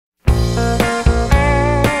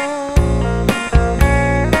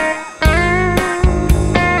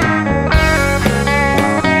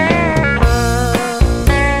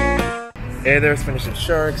Hey there, Spanish and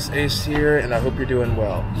Sharks, Ace here, and I hope you're doing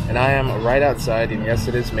well. And I am right outside, and yes,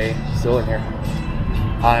 it is me, still in here.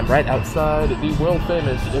 I'm right outside the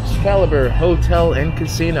world-famous Excalibur Hotel and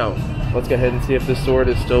Casino. Let's go ahead and see if this sword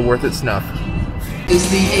is still worth its snuff.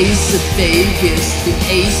 Is the Ace of Vegas, the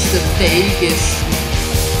Ace of Vegas.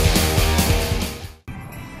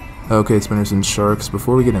 Okay, Spinners and Sharks,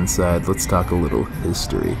 before we get inside, let's talk a little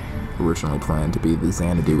history. Originally planned to be the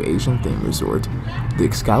Xanadu Asian-themed resort, the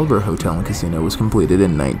Excalibur Hotel and Casino was completed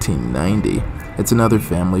in 1990. It's another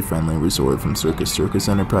family-friendly resort from Circus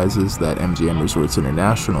Enterprises that MGM Resorts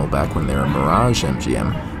International, back when they were Mirage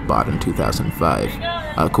MGM, bought in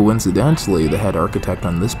 2005. Coincidentally, the head architect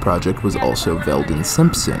on this project was also Veldon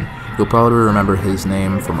Simpson. You'll probably remember his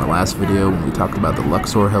name from our last video when we talked about the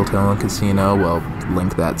Luxor Hotel and Casino. Well,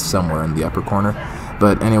 link that somewhere in the upper corner.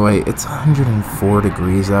 But anyway, it's 104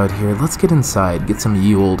 degrees out here. Let's get inside, get some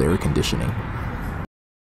ye old air conditioning.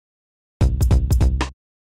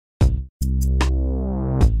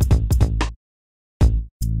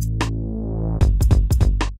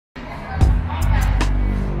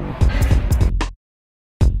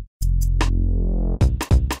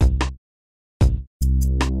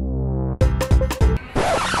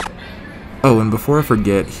 Oh, and before I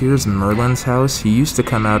forget, here's Merlin's house. He used to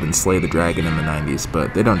come out and slay the dragon in the 90s,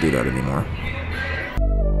 but they don't do that anymore.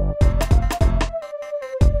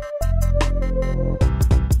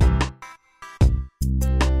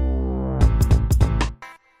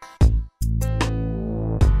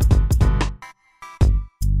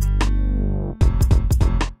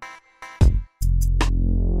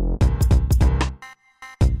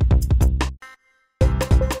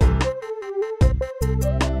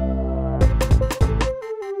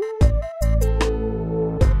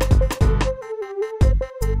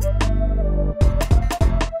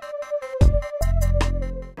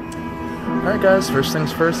 Alright guys, first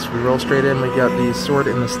things first, we roll straight in. We got the Sword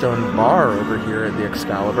in the Stone bar over here at the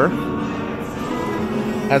Excalibur,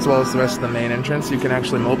 as well as the rest of the main entrance. You can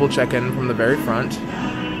actually mobile check in from the very front,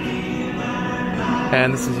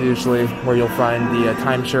 and this is usually where you'll find the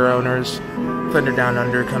timeshare owners. Thunder Down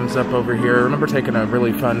Under comes up over here. I remember taking a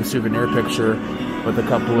really fun souvenir picture with a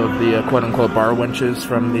couple of the quote-unquote bar wenches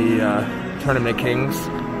from the Tournament of Kings.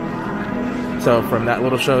 So from that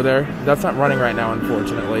little show there, that's not running right now,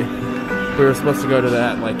 unfortunately. We were supposed to go to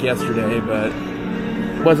that like yesterday, but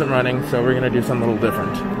it wasn't running, so we're going to do something a little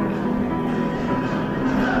different.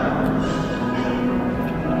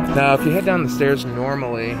 Now, if you head down the stairs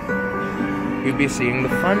normally, you'd be seeing the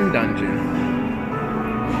Fun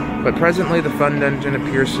Dungeon. But presently, the Fun Dungeon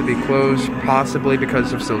appears to be closed, possibly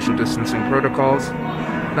because of social distancing protocols.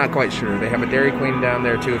 Not quite sure. They have a Dairy Queen down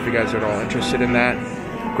there, too, if you guys are at all interested in that.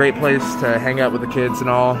 Great place to hang out with the kids and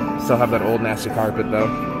all. Still have that old nasty carpet, though.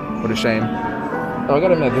 What a shame. Oh, I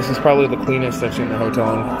gotta admit, this is probably the cleanest I've seen the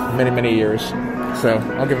hotel in many, many years. So,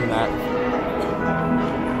 I'll give them that.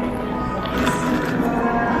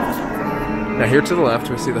 Now here to the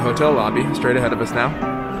left, we see the hotel lobby, straight ahead of us now.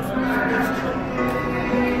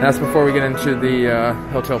 That's before we get into the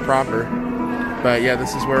hotel proper. But yeah,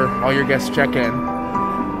 this is where all your guests check in.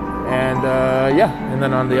 And yeah, and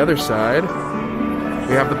then on the other side,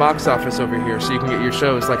 we have the box office over here, so you can get your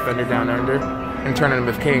shows like Thunder Down Under and Tournament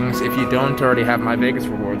of Kings if you don't already have My Vegas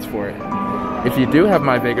rewards for it. If you do have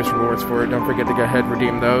My Vegas rewards for it, don't forget to go ahead and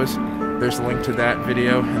redeem those. There's a link to that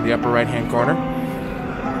video in the upper right hand corner.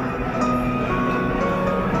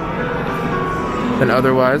 And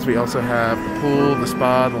otherwise, we also have the pool, the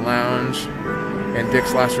spa, the lounge, and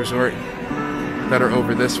Dick's Last Resort that are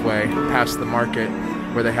over this way, past the market,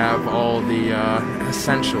 where they have all the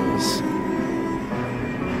essentials.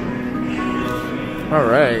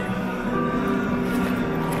 Alright.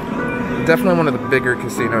 Definitely one of the bigger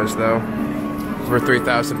casinos, though. Over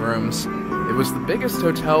 3,000 rooms. It was the biggest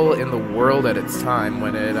hotel in the world at its time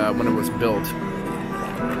when it was built.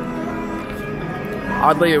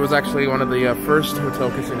 Oddly, it was actually one of the first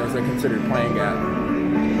hotel casinos I considered playing at.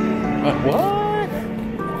 What?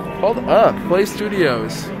 Hold up, Play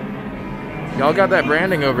Studios. Y'all got that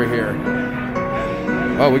branding over here.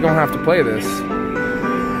 Oh, we're gonna have to play this.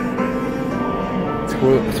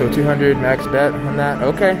 So 200 max bet on that.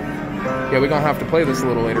 Okay. Yeah, we're gonna have to play this a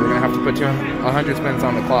little later. We're gonna have to put 100 spins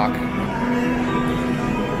on the clock.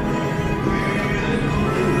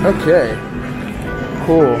 Okay.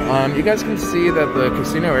 Cool. You guys can see that the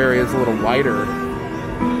casino area is a little wider.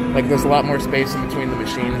 Like there's a lot more space in between the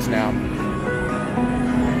machines now.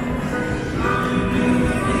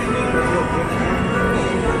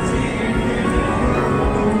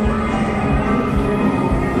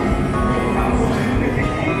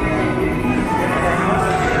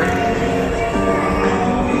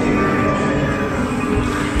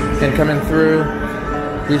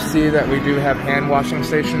 We see that we do have hand washing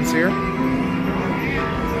stations here.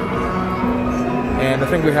 And I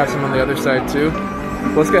think we have some on the other side too.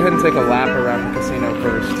 Let's go ahead and take a lap around the casino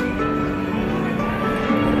first.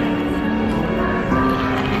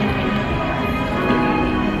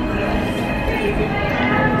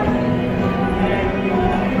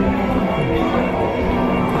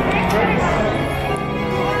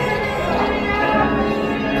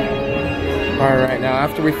 Alright, now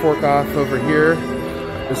after we fork off over here,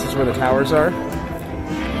 this is where the towers are.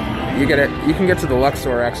 You can get to the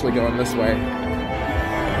Luxor actually going this way.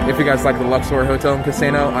 If you guys like the Luxor Hotel and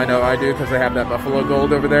Casino, I know I do because they have that Buffalo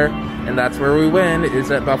Gold over there. And that's where we win,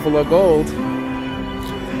 is at Buffalo Gold. And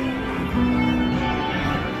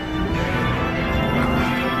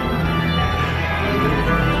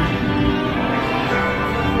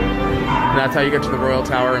that's how you get to the Royal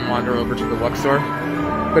Tower and wander over to the Luxor.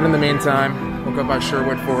 But in the meantime, we'll go by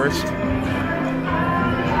Sherwood Forest.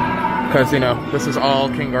 Because, you know, this is all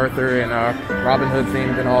King Arthur and Robin Hood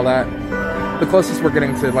themed and all that. The closest we're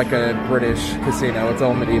getting to like a British casino. It's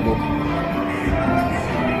all medieval.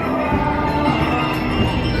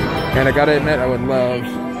 And I gotta admit, I would love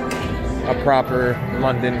a proper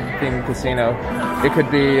London themed casino. It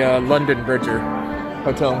could be London Bridger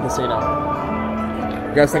Hotel and Casino.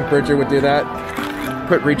 You guys think Bridger would do that?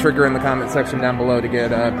 Put retrigger in the comment section down below to get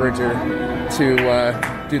Bridger to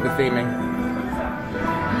do the theming.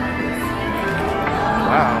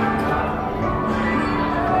 Wow.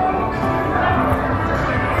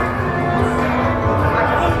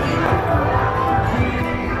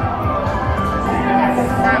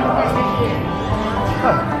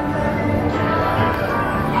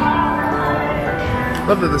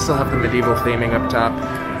 Love that they still have the medieval theming up top.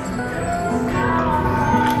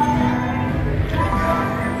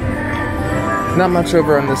 Not much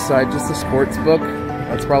over on this side, just the sports book.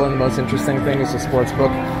 That's probably the most interesting thing, is the sports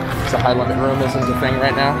book. So high limit room isn't a thing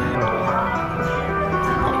right now.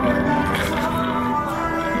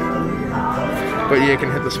 But yeah, you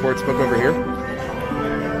can hit the sports book over here.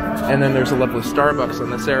 And then there's a lovely Starbucks in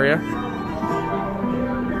this area.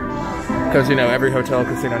 Because, you know, every hotel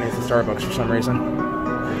casino needs a Starbucks for some reason.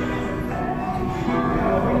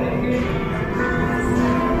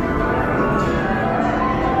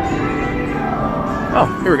 Oh,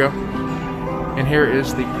 here we go. And here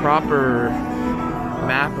is the proper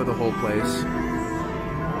map of the whole place.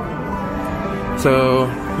 So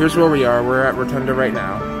here's where we are. We're at Rotunda right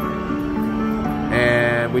now.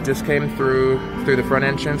 And we just came through the front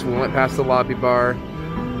entrance. We went past the lobby bar,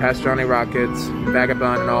 past Johnny Rockets,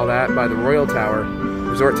 Vagabond and all that, by the Royal Tower.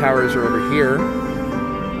 Resort Towers are over here.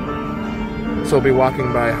 So we'll be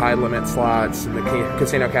walking by high limit slots and the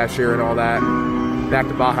casino cashier and all that. Back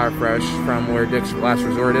to Baja Fresh from where Dick's Last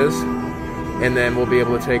Resort is. And then we'll be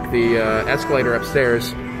able to take the escalator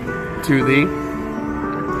upstairs to the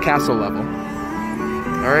castle level.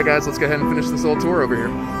 Alright guys, let's go ahead and finish this little tour over here.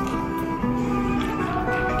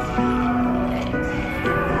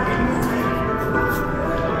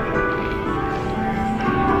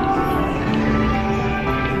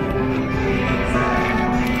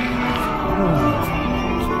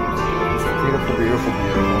 Beautiful, beautiful,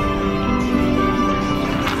 beautiful.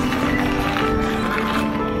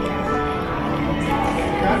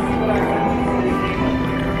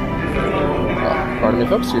 Pardon me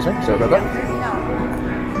folks, excuse me, sorry about that.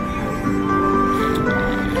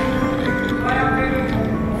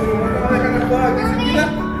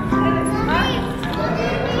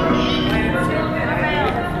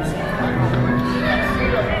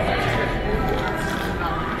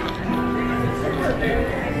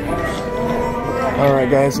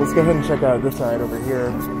 Alright guys, let's go ahead and check out this side over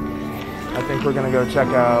here. I think we're gonna go check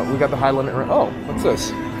out, we got the high limit room. Oh, what's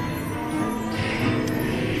this?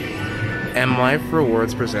 M Life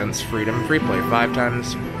Rewards presents Freedom Free Play. 5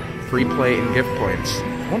 times free play and gift points.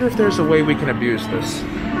 I wonder if there's a way we can abuse this.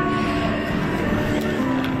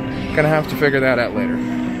 Gonna have to figure that out later.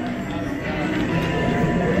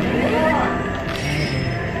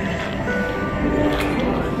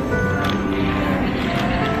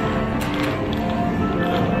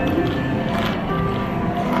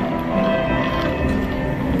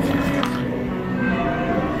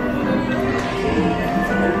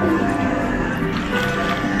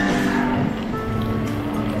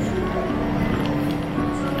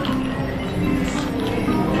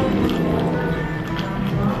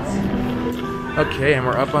 Okay, and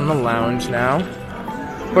we're up on the lounge now.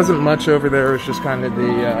 Wasn't much over there, it was just kind of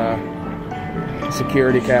the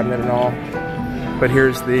security cabinet and all. But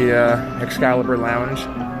here's the Excalibur Lounge.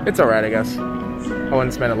 It's alright, I guess. I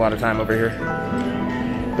wouldn't spend a lot of time over here.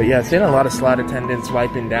 But yeah, seeing a lot of slot attendants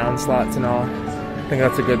wiping down slots and all. think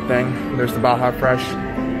that's a good thing. There's the Baja Fresh.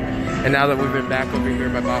 And now that we've been back over here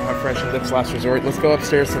by Baja Fresh and Dick's Last Resort, let's go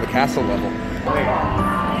upstairs to the castle level.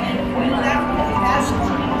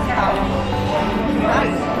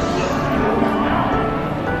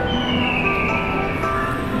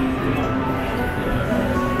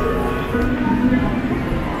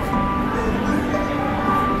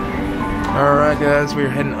 Alright guys, we're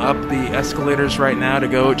heading up the escalators right now to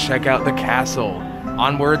go check out the castle.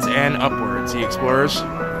 Onwards and upwards, ye explorers.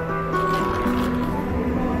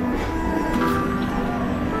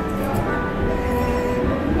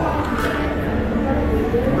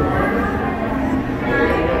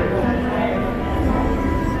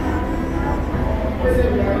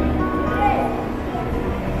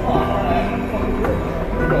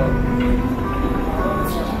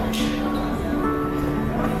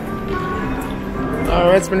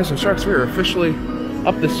 Alright, Spinners and Sharks, we are officially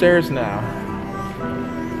up the stairs now.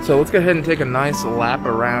 So let's go ahead and take a nice lap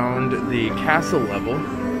around the castle level.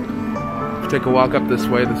 Take a walk up this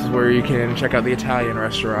way. This is where you can check out the Italian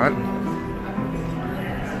restaurant.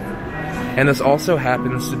 And this also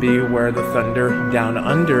happens to be where the Thunder Down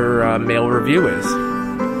Under male review is.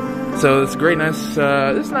 So it's a great, nice, it's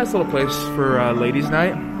a nice little place for ladies'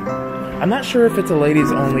 night. I'm not sure if it's a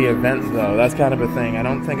ladies only event though. That's kind of a thing. I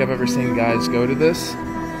don't think I've ever seen guys go to this.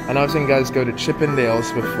 I know I've seen guys go to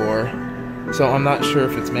Chippendales before. So I'm not sure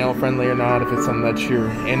if it's male friendly or not. If it's something that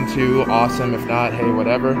you're into, awesome. If not, hey,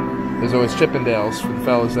 whatever. There's always Chippendales for the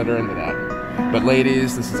fellas that are into that. But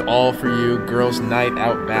ladies, this is all for you. Girls' night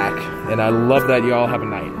out back. And I love that you all have a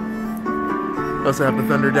night. Also have the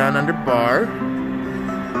Thunder Down Under bar.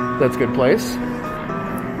 That's a good place.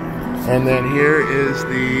 And then here is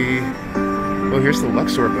the, oh, here's the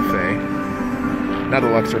Luxor buffet. Not the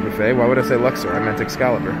Luxor buffet. Why would I say Luxor? I meant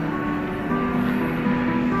Excalibur.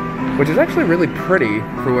 Which is actually really pretty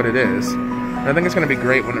for what it is. And I think it's going to be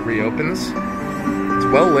great when it reopens. It's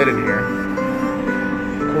well lit in here.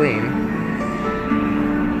 Clean.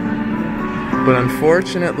 But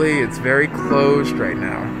unfortunately, it's very closed right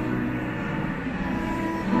now.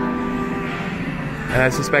 And I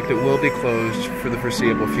suspect it will be closed for the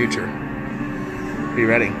foreseeable future. Be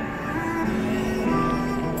ready.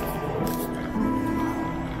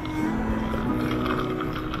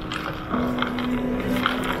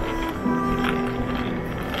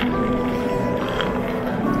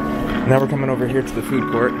 Now we're coming over here to the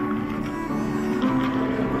food court.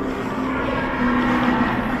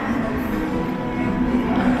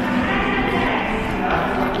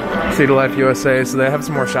 Sea to Life USA, so they have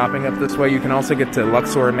some more shopping up this way. You can also get to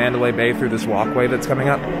Luxor and Mandalay Bay through this walkway that's coming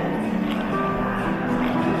up.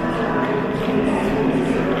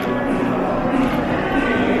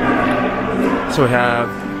 So we have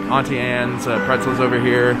Auntie Anne's pretzels over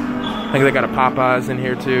here. I think they got a Popeyes in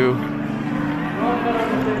here too.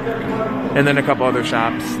 And then a couple other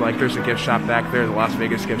shops, like there's a gift shop back there, the Las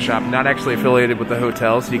Vegas gift shop. Not actually affiliated with the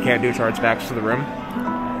hotel, so you can't do chargebacks to the room.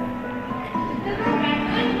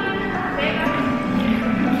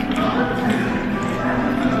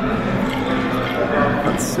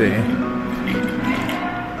 Let's see.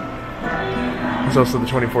 There's also the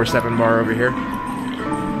 24/7 bar over here.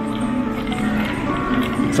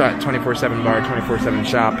 Sorry, 24/7 bar, 24/7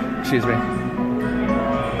 shop, excuse me.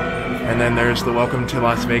 And then there's the Welcome to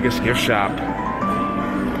Las Vegas gift shop.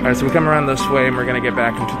 Alright, so we come around this way and we're going to get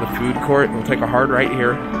back into the food court. We'll take a hard right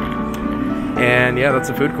here. And yeah, that's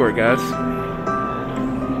the food court, guys.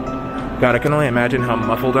 God, I can only imagine how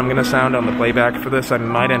muffled I'm going to sound on the playback for this. I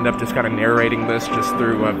might end up just kind of narrating this just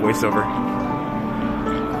through voiceover.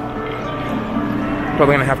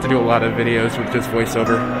 Probably going to have to do a lot of videos with just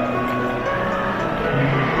voiceover.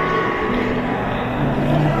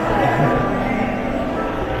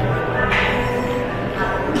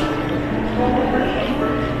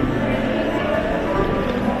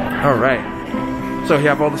 Alright, so you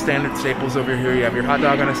have all the standard staples over here. You have your hot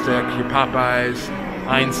dog on a stick, your Popeyes,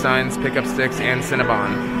 Einstein's, pickup sticks, and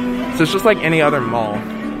Cinnabon. So it's just like any other mall.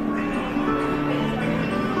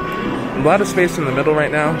 A lot of space in the middle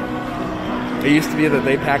right now. It used to be that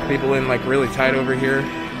they pack people in like really tight over here,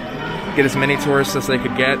 get as many tourists as they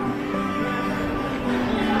could get.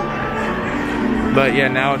 But yeah,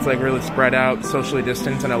 now it's like really spread out, socially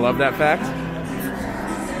distanced, and I love that fact.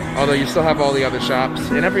 Although you still have all the other shops,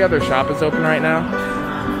 and every other shop is open right now.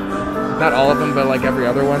 Not all of them, but like every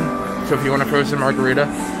other one. So if you want a frozen margarita,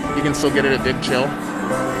 you can still get it at Big Chill.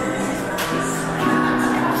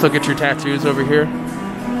 Still get your tattoos over here.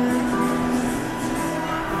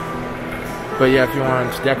 But yeah, if you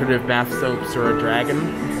want decorative bath soaps or a dragon,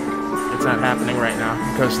 it's not happening right now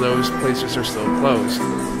because those places are still closed.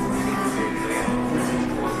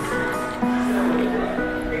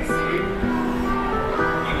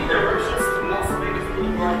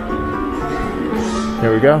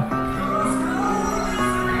 Here we go.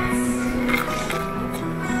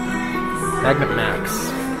 Magnet Max.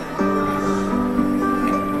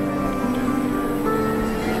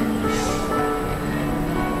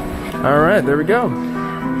 Alright, there we go.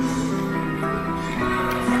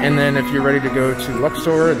 And then if you're ready to go to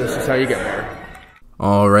Luxor, this is how you get there.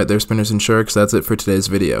 Alright there, Spinners and Sharks, that's it for today's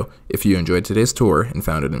video. If you enjoyed today's tour and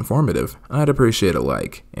found it informative, I'd appreciate a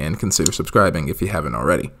like, and consider subscribing if you haven't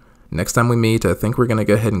already. Next time we meet, I think we're going to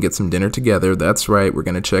go ahead and get some dinner together. That's right, we're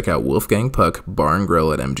going to check out Wolfgang Puck Bar and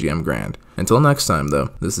Grill at MGM Grand. Until next time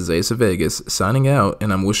though, this is Ace of Vegas, signing out,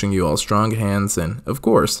 and I'm wishing you all strong hands and, of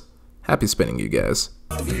course, happy spinning you guys.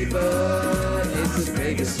 Viva Ace of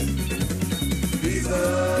Vegas.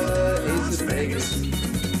 Viva Ace of Vegas.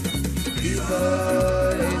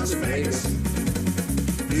 Viva Ace of Vegas.